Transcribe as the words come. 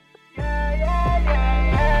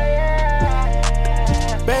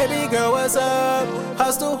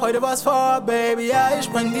Hast du heute was vor, Baby? Ja,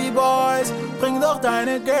 ich bring die Boys. Bring doch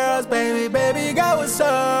deine Girls, Baby, Baby, girl, what's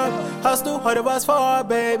up? Hast du heute was vor,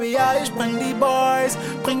 Baby? Ja, ich bring die Boys.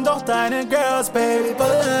 Bring doch deine Girls, Baby. Pull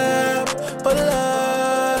up,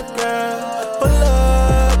 girl. Pull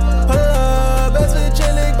up, es wird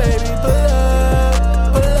chillig, Baby. Pull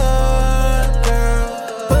up, girl.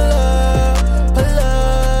 Pull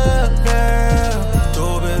up, girl.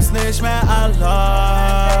 Du bist nicht mehr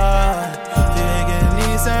allein. Wir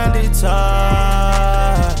genießen die Zeit.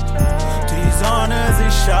 Die Sonne,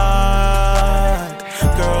 sie scheint.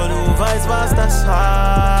 Girl, du weißt, was das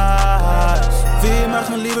heißt. Wir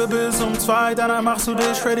machen Liebe bis um 2, danach machst du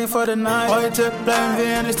dich ready for the night. Heute bleiben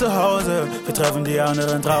wir nicht zu Hause, wir treffen die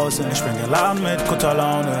anderen draußen. Ich bin geladen mit guter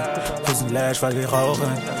Laune, wir sind lash, weil wir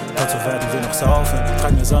rauchen. Dazu werden wir noch saufen,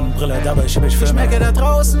 trag mir Sonnenbrille, dabei schieb ich Filme. Ich merke, da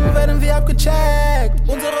draußen werden wir abgecheckt.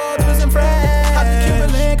 Unsere Autos sind fresh, hat den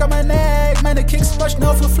Cuban-Link an mein Neck. Meine Kicks leuchten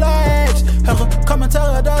auf Reflex. Höre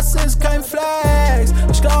Kommentare, das ist kein Flex.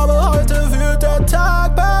 Ich glaube, heute wird der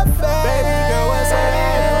Tag perfekt. Baby girl, what's up?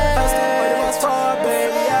 Hast du heute was vor,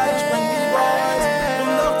 Baby? Ja, ich bring die Boys.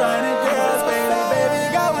 Bring doch deine Girls, Baby, Baby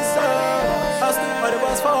girl, what's up? Hast du heute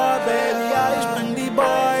was vor, Baby? Ja, ich bring die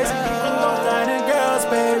Boys. Bring doch deine Girls,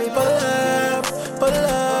 Baby. Pull up,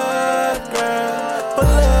 girl.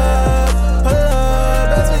 Pull up,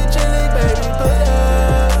 es wird chillig, Baby.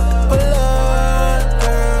 Pull up,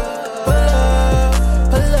 girl.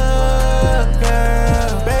 Pull up,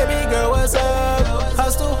 girl. Baby girl, what's up?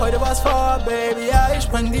 Hast du heute was vor, Baby? Ja, ich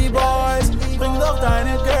bring die Boys. Bring doch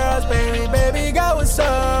deine Girls, Baby, Baby girl, what's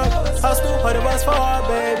up? Hast du heute was vor,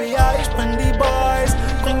 Baby? Ja, ich bring die Boys.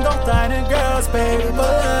 Bring doch deine Girls, Baby. Pull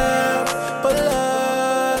up.